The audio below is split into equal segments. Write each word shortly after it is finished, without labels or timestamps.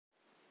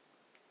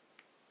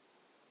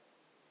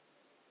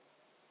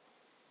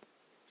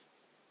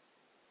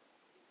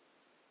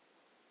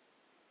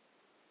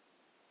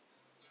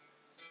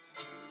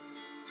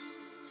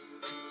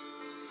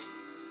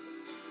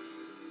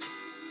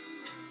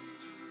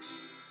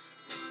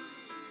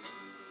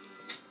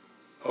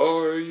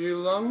Are you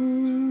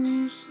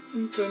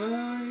lonesome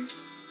tonight?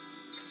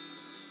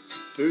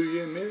 Do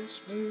you miss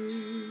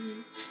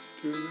me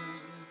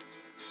tonight?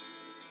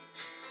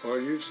 Are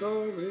you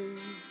sorry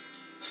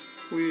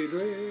we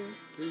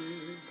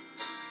drifted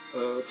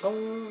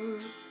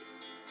apart?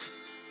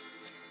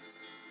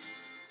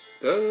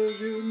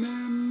 Does your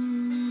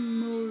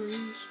memory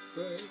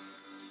stray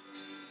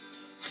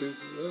to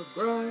a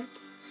bright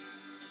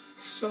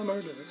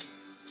summer day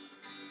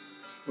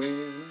when I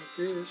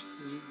kissed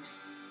you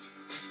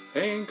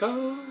and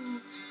called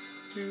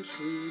you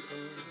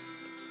sweetheart?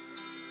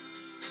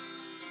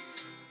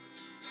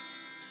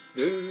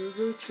 Do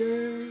the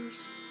chairs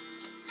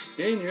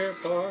in your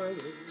parlor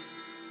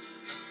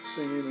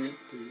seem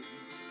empty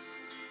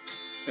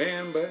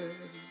and bad?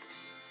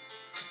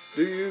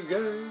 Do you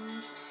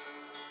gaze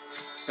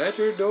at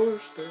your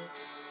doorstep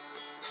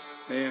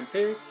and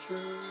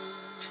picture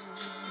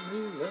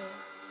me there?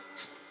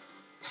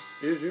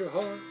 Is your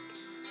heart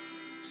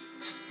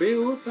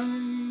filled with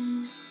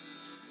pain?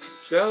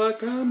 Shall I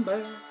come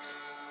back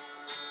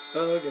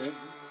again?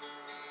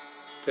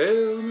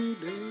 Tell me,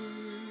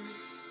 dear,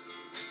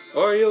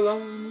 are you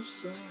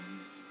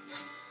lonesome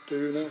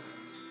tonight?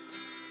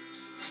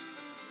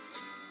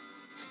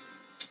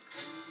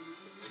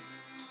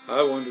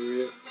 I wonder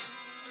if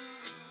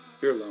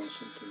you're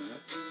lonesome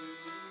tonight.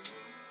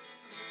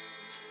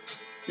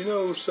 You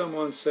know,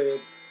 someone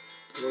said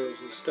the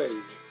world's a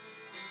stage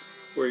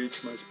where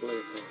each must play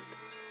a part.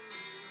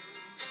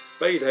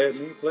 Fate had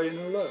me playing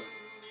a love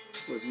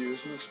with you as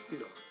my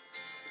sweetheart.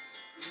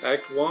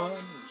 Act 1 is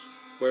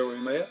where we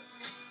met.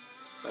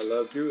 I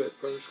loved you at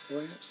first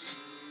glance.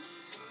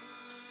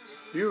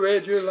 You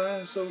read your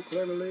lines so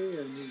cleverly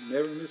and you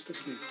never missed a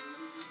cue.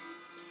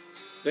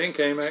 Then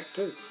came Act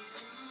 2.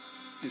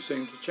 You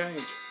seemed to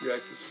change. You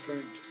acted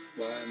strange.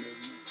 Why, I never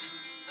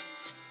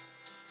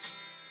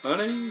knew.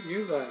 Honey,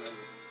 you lied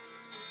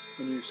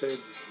when you said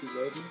that you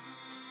loved me.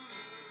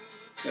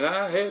 And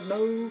I had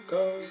no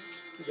cause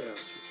to doubt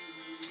you.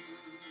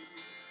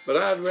 But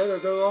I'd rather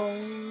go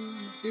on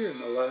hearing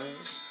the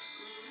lies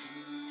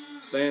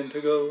than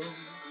to go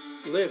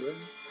on living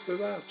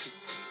without you.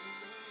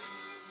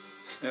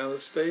 Now the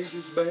stage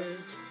is bare,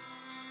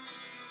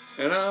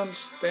 and I'm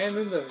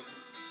standing there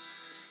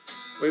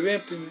with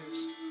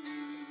emptiness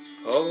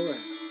all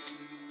around.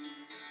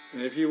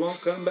 And if you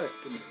won't come back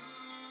to me,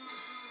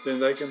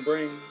 then they can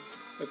bring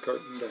the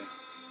curtain down.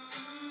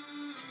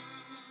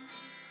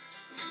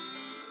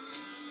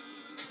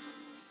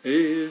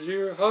 Is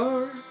your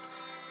heart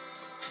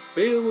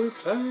filled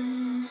with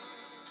pain?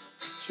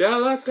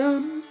 Shall I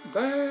come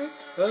back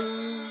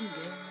again?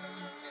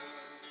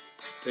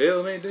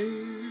 Tell me,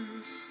 dear,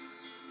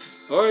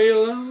 are you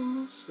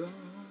lonesome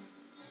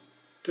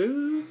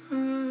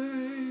tonight?